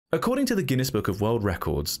According to the Guinness Book of World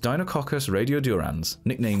Records, Deinococcus radiodurans,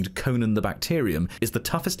 nicknamed Conan the Bacterium, is the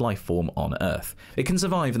toughest life form on Earth. It can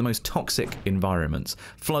survive the most toxic environments,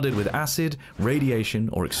 flooded with acid, radiation,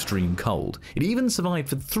 or extreme cold. It even survived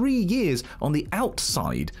for 3 years on the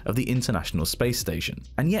outside of the International Space Station.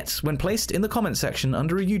 And yet, when placed in the comment section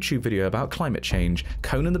under a YouTube video about climate change,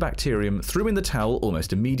 Conan the Bacterium threw in the towel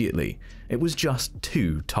almost immediately. It was just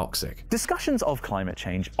too toxic. Discussions of climate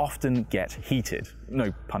change often get heated, no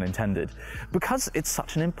pun intended, because it's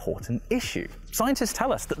such an important issue. Scientists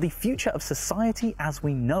tell us that the future of society as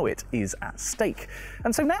we know it is at stake.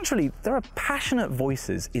 And so naturally, there are passionate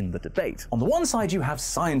voices in the debate. On the one side, you have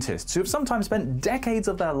scientists who have sometimes spent decades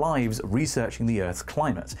of their lives researching the Earth's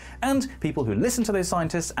climate, and people who listen to those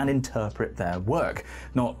scientists and interpret their work,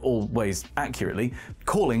 not always accurately,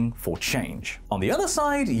 calling for change. On the other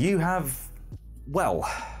side, you have, well,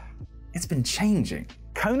 it's been changing.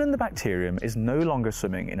 Conan the Bacterium is no longer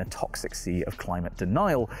swimming in a toxic sea of climate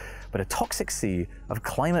denial, but a toxic sea of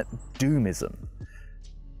climate doomism.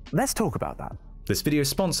 Let's talk about that. This video is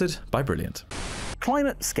sponsored by Brilliant.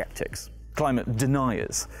 Climate skeptics, climate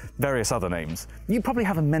deniers, various other names. You probably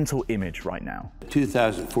have a mental image right now.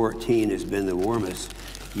 2014 has been the warmest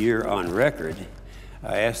year on record.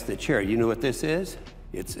 I asked the chair, you know what this is?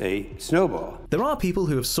 It's a snowball. There are people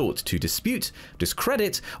who have sought to dispute,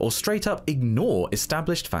 discredit, or straight up ignore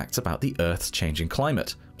established facts about the Earth's changing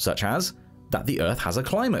climate, such as that the Earth has a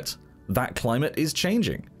climate, that climate is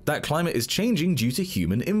changing, that climate is changing due to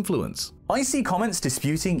human influence. I see comments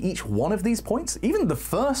disputing each one of these points, even the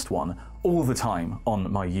first one, all the time on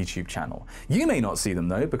my YouTube channel. You may not see them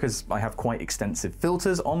though, because I have quite extensive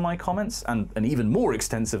filters on my comments and an even more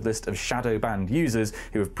extensive list of shadow banned users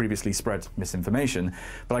who have previously spread misinformation.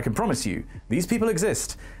 But I can promise you, these people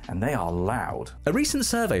exist, and they are loud. A recent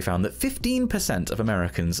survey found that 15% of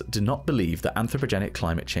Americans do not believe that anthropogenic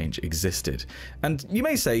climate change existed. And you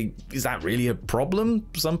may say, is that really a problem?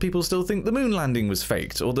 Some people still think the moon landing was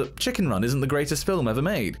faked, or that Chicken Run isn't the greatest film ever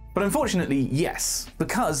made. But unfortunately, yes,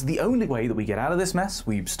 because the only way that we get out of this mess,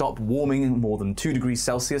 we stop warming more than 2 degrees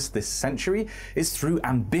Celsius this century, is through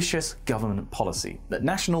ambitious government policy at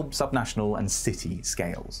national, subnational, and city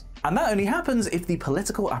scales. And that only happens if the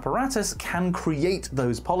political apparatus can create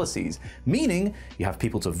those policies, meaning you have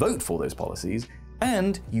people to vote for those policies,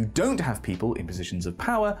 and you don't have people in positions of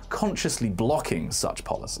power consciously blocking such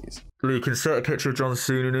policies. Luke, insert a picture of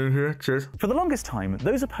Johnston in here, cheers. For the longest time,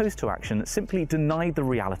 those opposed to action simply denied the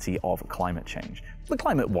reality of climate change. The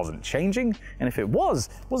climate wasn't changing, and if it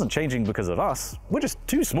wasn't changing because of us. We're just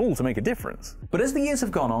too small to make a difference. But as the years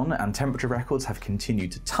have gone on and temperature records have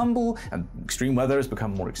continued to tumble and extreme weather has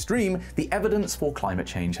become more extreme, the evidence for climate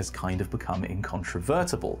change has kind of become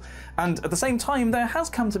incontrovertible. And at the same time, there has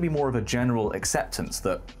come to be more of a general acceptance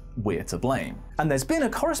that we're to blame. And there's been a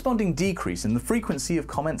corresponding decrease in the frequency of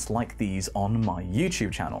comments like these on my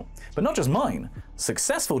YouTube channel. But not just mine,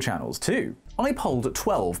 successful channels too. I polled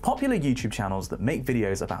 12 popular YouTube channels that make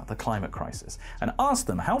videos about the climate crisis and asked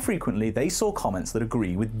them how frequently they saw comments that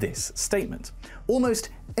agree with this statement. Almost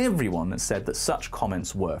everyone said that such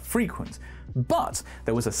comments were frequent, but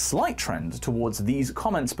there was a slight trend towards these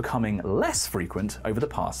comments becoming less frequent over the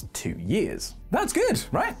past 2 years. That's good,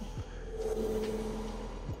 right?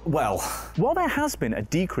 Well, while there has been a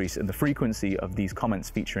decrease in the frequency of these comments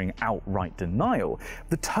featuring outright denial,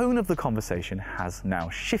 the tone of the conversation has now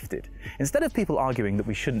shifted. Instead of people arguing that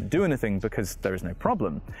we shouldn't do anything because there is no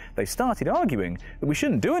problem, they started arguing that we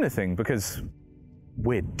shouldn't do anything because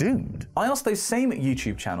we're doomed. I asked those same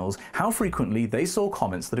YouTube channels how frequently they saw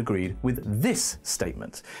comments that agreed with this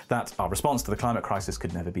statement, that our response to the climate crisis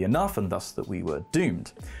could never be enough and thus that we were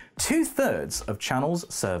doomed. 2/3 of channels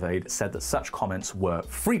surveyed said that such comments were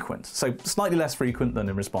frequent, so slightly less frequent than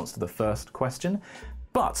in response to the first question.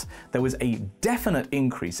 But there was a definite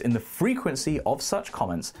increase in the frequency of such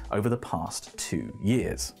comments over the past 2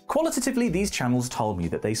 years. Qualitatively, these channels told me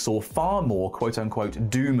that they saw far more quote-unquote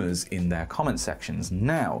doomers in their comment sections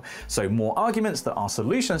now, so more arguments that our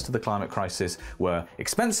solutions to the climate crisis were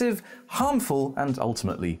expensive, harmful, and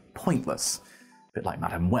ultimately pointless. A bit like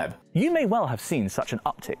Madame Web. You may well have seen such an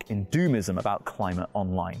uptick in doomism about climate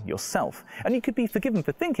online yourself, and you could be forgiven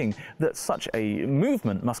for thinking that such a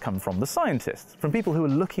movement must come from the scientists, from people who are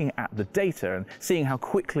looking at the data and seeing how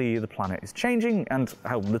quickly the planet is changing and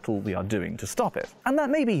how little we are doing to stop it. And that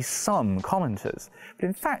may be some commenters, but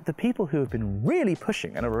in fact the people who have been really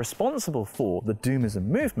pushing and are responsible for the doomism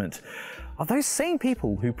movement are those same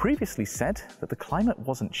people who previously said that the climate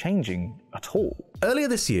wasn't changing at all. Earlier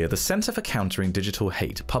this year, the Center for Countering Digital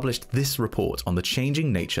Hate published this report on the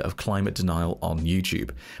changing nature of climate denial on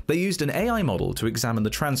YouTube. They used an AI model to examine the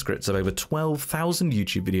transcripts of over 12,000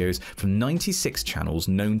 YouTube videos from 96 channels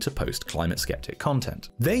known to post climate skeptic content.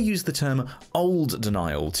 They used the term old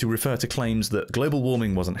denial to refer to claims that global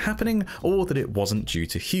warming wasn't happening or that it wasn't due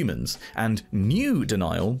to humans, and new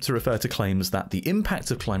denial to refer to claims that the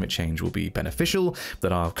impact of climate change will be beneficial,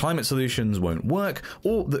 that our climate solutions won't work,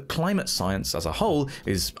 or that climate science as a whole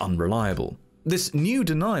is unreliable. This new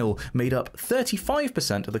denial made up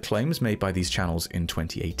 35% of the claims made by these channels in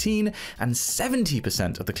 2018 and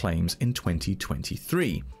 70% of the claims in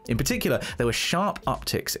 2023. In particular, there were sharp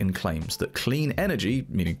upticks in claims that clean energy,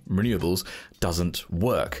 meaning renewables, doesn't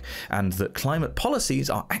work, and that climate policies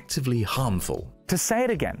are actively harmful. To say it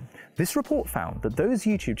again, this report found that those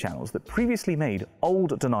YouTube channels that previously made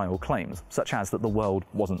old denial claims, such as that the world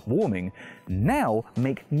wasn't warming, now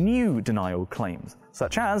make new denial claims,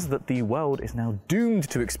 such as that the world is now doomed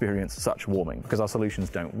to experience such warming because our solutions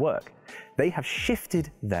don't work. They have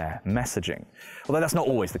shifted their messaging. Although that's not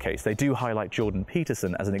always the case. They do highlight Jordan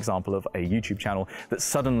Peterson as an example of a YouTube channel that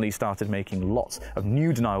suddenly started making lots of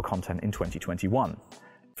new denial content in 2021.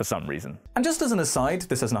 For some reason. And just as an aside,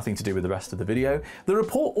 this has nothing to do with the rest of the video, the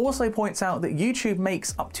report also points out that YouTube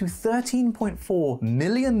makes up to $13.4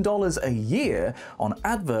 million a year on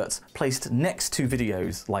adverts placed next to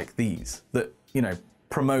videos like these that,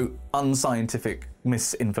 promote unscientific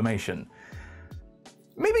misinformation.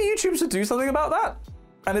 Maybe YouTube should do something about that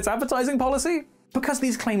and its advertising policy? Because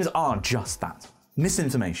these claims are just that.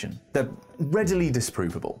 Misinformation. They're readily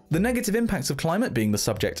disprovable. The negative impacts of climate being the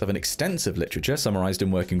subject of an extensive literature summarized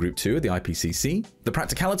in Working Group 2 of the IPCC. The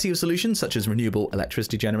practicality of solutions such as renewable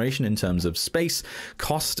electricity generation in terms of space,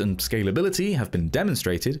 cost, and scalability have been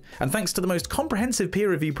demonstrated. And thanks to the most comprehensive peer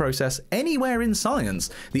review process anywhere in science,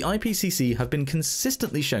 the IPCC have been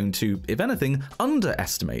consistently shown to, if anything,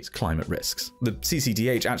 underestimate climate risks. The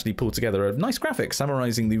CCDH actually pulled together a nice graphic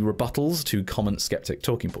summarizing the rebuttals to common skeptic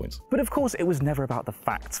talking points. But of course, it was never about the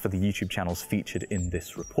facts for the YouTube channels featured in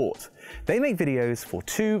this report. They make videos for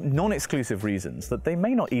two non-exclusive reasons that they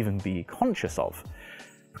may not even be conscious of.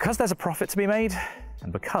 Because there's a profit to be made,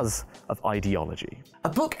 and because of ideology. A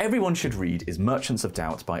book everyone should read is Merchants of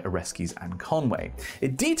Doubt by Oreskes and Conway.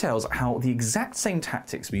 It details how the exact same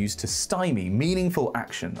tactics were used to stymie meaningful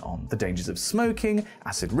action on the dangers of smoking,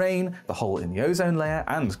 acid rain, the hole in the ozone layer,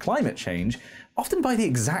 and climate change, often by the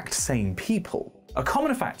exact same people. A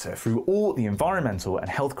common factor through all the environmental and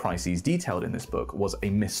health crises detailed in this book was a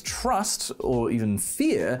mistrust, or even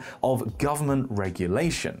fear, of government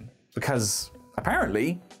regulation. Because,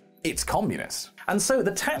 apparently, it's communist. And so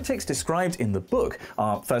the tactics described in the book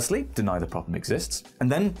are, firstly, deny the problem exists,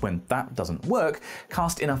 and then, when that doesn't work,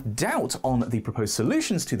 cast enough doubt on the proposed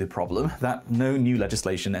solutions to the problem that no new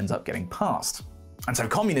legislation ends up getting passed. And so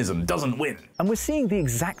communism doesn't win. And we're seeing the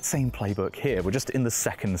exact same playbook here. We're just in the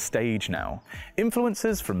second stage now.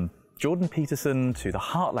 Influencers from Jordan Peterson to the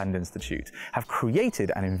Heartland Institute have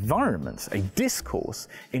created an environment, a discourse,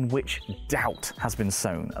 in which doubt has been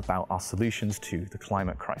sown about our solutions to the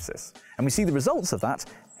climate crisis. And we see the results of that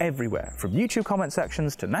everywhere, from YouTube comment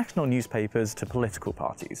sections to national newspapers to political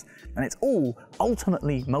parties. And it's all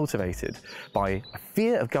ultimately motivated by a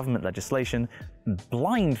fear of government legislation and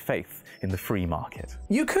blind faith in the free market.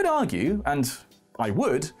 You could argue, and I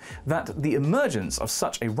would, that the emergence of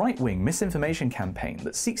such a right-wing misinformation campaign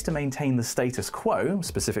that seeks to maintain the status quo,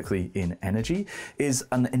 specifically in energy, is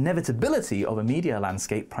an inevitability of a media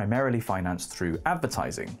landscape primarily financed through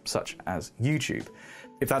advertising, such as YouTube.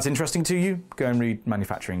 If that's interesting to you, go and read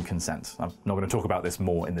Manufacturing Consent. I'm not going to talk about this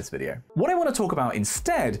more in this video. What I want to talk about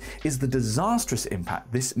instead is the disastrous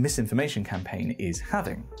impact this misinformation campaign is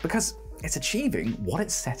having, because it's achieving what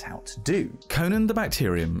it set out to do. Conan the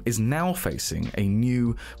bacterium is now facing a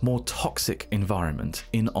new, more toxic environment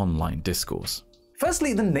in online discourse.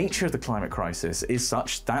 Firstly, the nature of the climate crisis is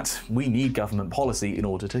such that we need government policy in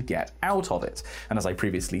order to get out of it. And as I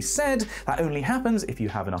previously said, that only happens if you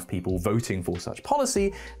have enough people voting for such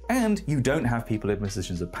policy, and you don't have people in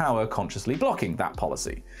positions of power consciously blocking that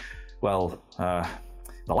policy. Well,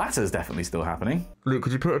 the latter is definitely still happening. Luke,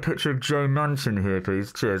 could you put a picture of Joe Manchin here,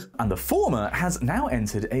 please? Cheers. And the former has now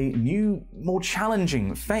entered a new, more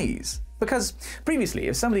challenging phase. Because previously,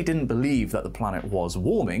 if somebody didn't believe that the planet was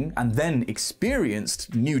warming and then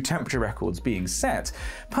experienced new temperature records being set,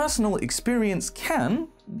 personal experience can,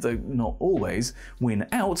 though not always, win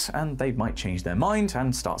out, and they might change their mind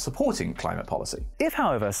and start supporting climate policy. If,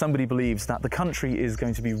 however, somebody believes that the country is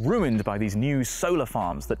going to be ruined by these new solar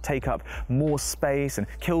farms that take up more space and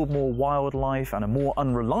kill more wildlife and are more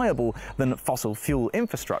unreliable than fossil fuel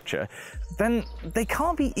infrastructure, then they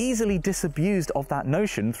can't be easily disabused of that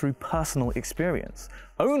notion through personal experience,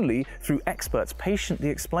 only through experts patiently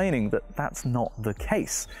explaining that that's not the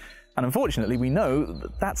case. And unfortunately, we know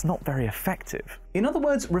that that's not very effective. In other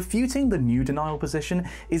words, refuting the new denial position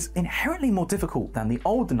is inherently more difficult than the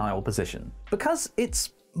old denial position, because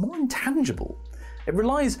it's more intangible. It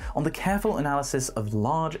relies on the careful analysis of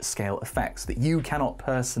large-scale effects that you cannot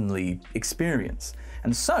personally experience.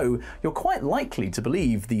 And so, you're quite likely to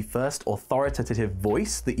believe the first authoritative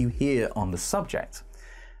voice that you hear on the subject.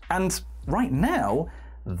 And right now,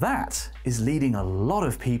 that is leading a lot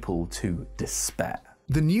of people to despair.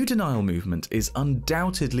 The new denial movement is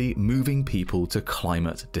undoubtedly moving people to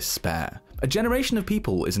climate despair. A generation of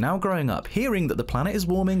people is now growing up hearing that the planet is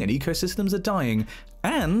warming and ecosystems are dying,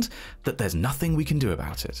 and that there's nothing we can do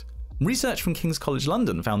about it. Research from King's College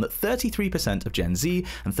London found that 33% of Gen Z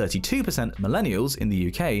and 32% millennials in the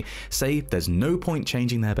UK say there's no point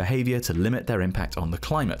changing their behaviour to limit their impact on the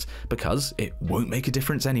climate, because it won't make a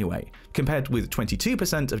difference anyway, compared with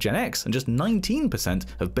 22% of Gen X and just 19%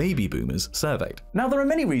 of baby boomers surveyed. Now, there are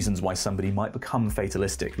many reasons why somebody might become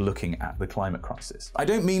fatalistic looking at the climate crisis. I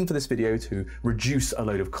don't mean for this video to reduce a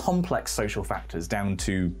load of complex social factors down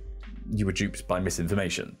to you were duped by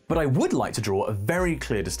misinformation. But I would like to draw a very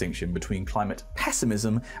clear distinction between climate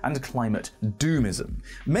pessimism and climate doomism.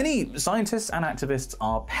 Many scientists and activists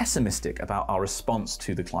are pessimistic about our response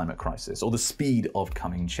to the climate crisis or the speed of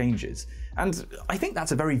coming changes. And I think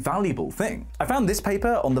that's a very valuable thing. I found this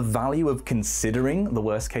paper on the value of considering the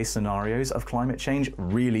worst case scenarios of climate change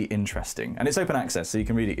really interesting. And it's open access, so you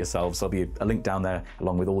can read it yourselves. There'll be a link down there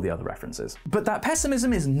along with all the other references. But that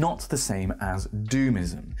pessimism is not the same as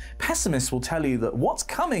doomism. Pessimists will tell you that what's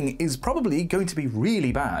coming is probably going to be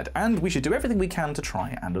really bad, and we should do everything we can to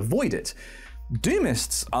try and avoid it.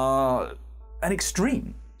 Doomists are an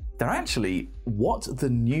extreme. They're actually what the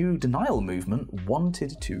new denial movement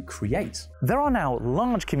wanted to create. There are now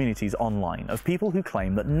large communities online of people who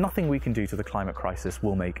claim that nothing we can do to the climate crisis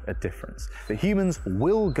will make a difference, that humans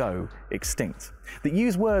will go extinct, that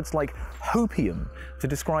use words like hopium to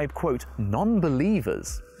describe, quote,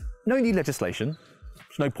 non-believers. No new legislation,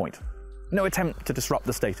 there's no point. No attempt to disrupt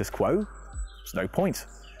the status quo, there's no point.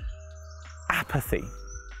 Apathy.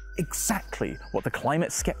 Exactly what the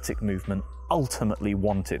climate skeptic movement ultimately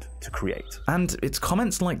wanted to create. And it's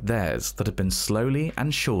comments like theirs that have been slowly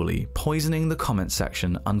and surely poisoning the comment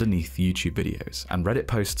section underneath YouTube videos and Reddit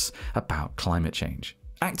posts about climate change,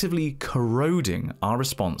 actively corroding our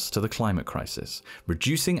response to the climate crisis,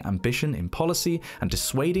 reducing ambition in policy and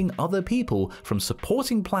dissuading other people from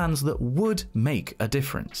supporting plans that would make a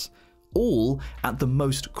difference, all at the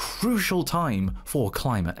most crucial time for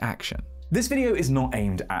climate action. This video is not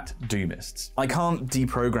aimed at doomists. I can't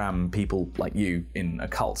deprogram people like you in a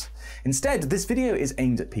cult. Instead, this video is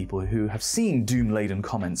aimed at people who have seen doom-laden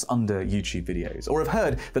comments under YouTube videos, or have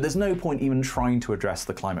heard that there's no point even trying to address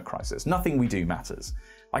the climate crisis. Nothing we do matters.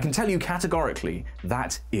 I can tell you categorically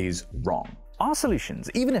that is wrong. Our solutions,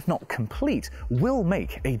 even if not complete, will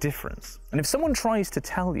make a difference. And if someone tries to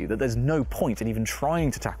tell you that there's no point in even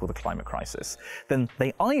trying to tackle the climate crisis, then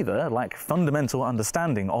they either lack fundamental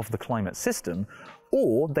understanding of the climate system,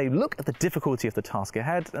 or they look at the difficulty of the task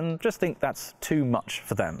ahead and just think that's too much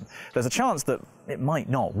for them. There's a chance that it might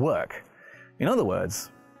not work. In other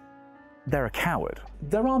words, they're a coward.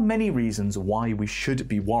 There are many reasons why we should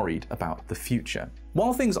be worried about the future.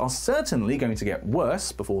 While things are certainly going to get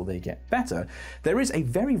worse before they get better, there is a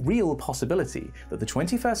very real possibility that the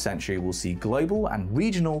 21st century will see global and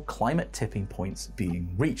regional climate tipping points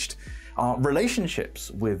being reached. Our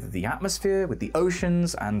relationships with the atmosphere, with the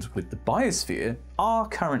oceans, and with the biosphere are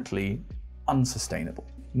currently unsustainable.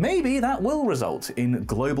 Maybe that will result in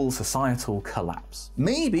global societal collapse.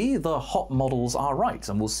 Maybe the hot models are right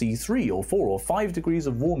and we'll see 3 or 4 or 5 degrees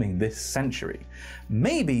of warming this century.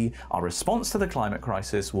 Maybe our response to the climate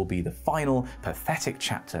crisis will be the final, pathetic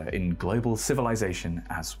chapter in global civilization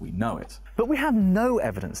as we know it. But we have no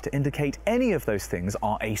evidence to indicate any of those things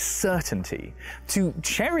are a certainty. To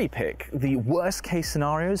cherry-pick the worst-case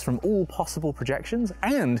scenarios from all possible projections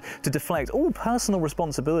and to deflect all personal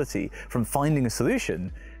responsibility from finding a solution,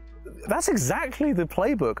 that's exactly the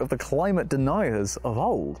playbook of the climate deniers of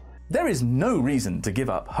old. There is no reason to give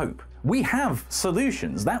up hope. We have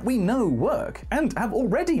solutions that we know work and have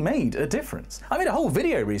already made a difference. I made a whole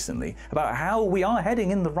video recently about how we are heading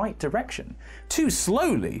in the right direction. Too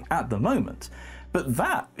slowly at the moment. But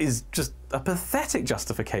that is just a pathetic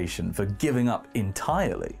justification for giving up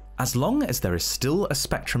entirely. As long as there is still a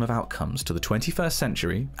spectrum of outcomes to the 21st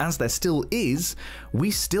century, as there still is, we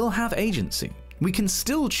still have agency. We can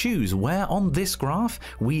still choose where on this graph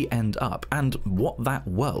we end up and what that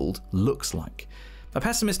world looks like. A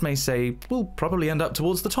pessimist may say we'll probably end up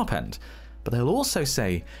towards the top end, but they'll also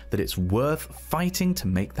say that it's worth fighting to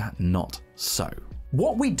make that not so.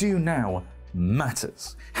 What we do now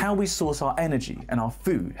matters. How we source our energy and our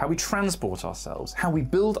food, how we transport ourselves, how we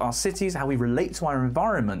build our cities, how we relate to our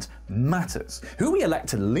environment matters. Who we elect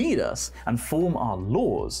to lead us and form our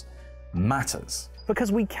laws matters.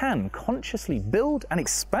 Because we can consciously build and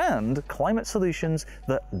expand climate solutions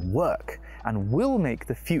that work and will make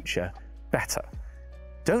the future better.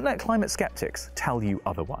 Don't let climate skeptics tell you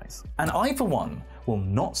otherwise. And I, for one, will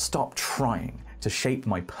not stop trying to shape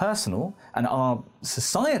my personal and our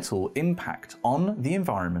societal impact on the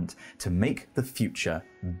environment to make the future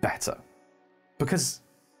better. Because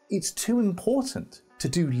it's too important to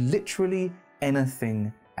do literally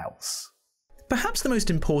anything else. Perhaps the most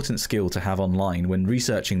important skill to have online when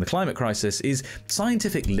researching the climate crisis is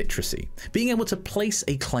scientific literacy, being able to place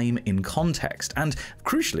a claim in context and,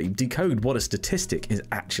 crucially, decode what a statistic is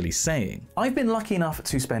actually saying. I've been lucky enough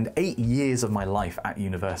to spend 8 years of my life at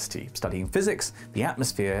university, studying physics, the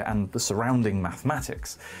atmosphere, and the surrounding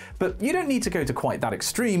mathematics. But you don't need to go to quite that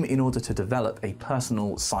extreme in order to develop a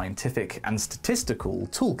personal scientific and statistical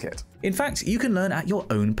toolkit. In fact, you can learn at your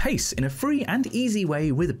own pace in a free and easy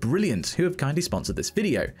way with Brilliant, who have kindly sponsored this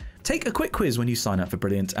video. Take a quick quiz when you sign up for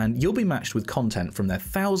Brilliant and you'll be matched with content from their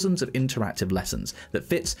thousands of interactive lessons that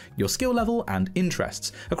fits your skill level and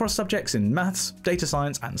interests across subjects in maths, data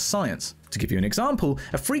science, and science. To give you an example,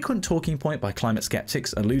 a frequent talking point by climate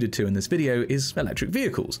skeptics alluded to in this video is electric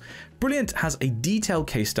vehicles. Brilliant has a detailed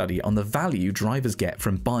case study on the value drivers get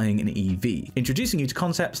from buying an EV, introducing you to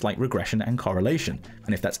concepts like regression and correlation.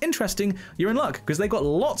 And if that's interesting, you're in luck because they've got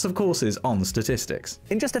lots of courses on statistics.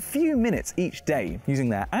 In just a few minutes each day, using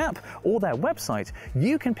their app or their website,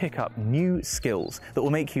 you can pick up new skills that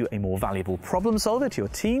will make you a more valuable problem solver to your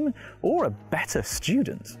team or a better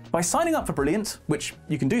student. By signing up for Brilliant, which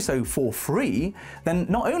you can do so for free, then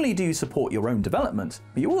not only do you support your own development,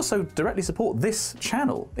 but you also directly support this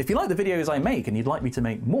channel. If you like the videos I make and you'd like me to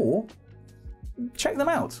make more, check them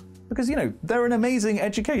out. Because, you know, they're an amazing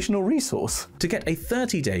educational resource. To get a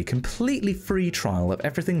 30-day completely free trial of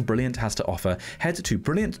everything Brilliant has to offer, head to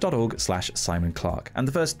brilliant.org/Simon Clark. And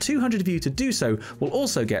the first 200 of you to do so will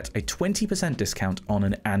also get a 20% discount on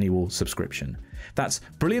an annual subscription. That's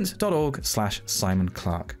brilliant.org/Simon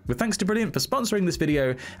Clark. With thanks to Brilliant for sponsoring this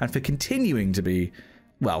video and for continuing to be,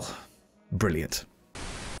 well, brilliant.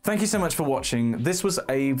 Thank you so much for watching. This was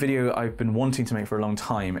a video I've been wanting to make for a long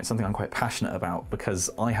time. It's something I'm quite passionate about because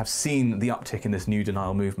I have seen the uptick in this new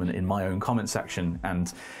denial movement in my own comment section,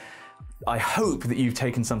 and I hope that you've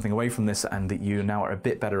taken something away from this and that you now are a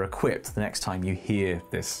bit better equipped the next time you hear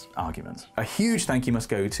this argument. A huge thank you must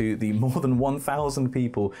go to the more than 1,000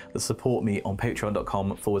 people that support me on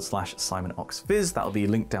patreon.com/SimonOxViz. That'll be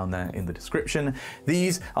linked down there in the description.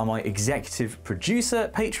 These are my executive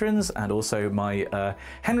producer patrons and also my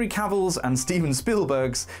Henry Cavills and Steven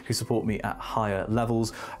Spielbergs who support me at higher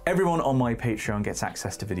levels. Everyone on my Patreon gets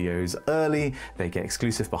access to videos early. They get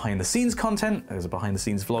exclusive behind the scenes content. There's a behind the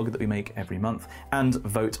scenes vlog that we make every month, and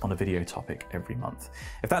vote on a video topic every month.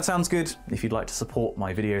 If that sounds good, if you'd like to support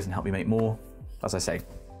my videos and help me make more, as I say,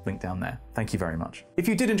 link down there. Thank you very much. If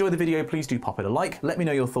you did enjoy the video, please do pop it a like. Let me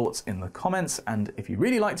know your thoughts in the comments, and if you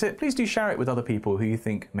really liked it, please do share it with other people who you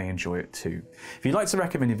think may enjoy it too. If you'd like to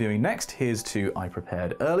recommend viewing next, here's to I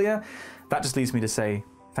Prepared Earlier. That just leaves me to say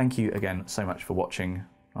thank you again so much for watching.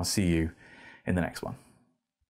 I'll see you in the next one.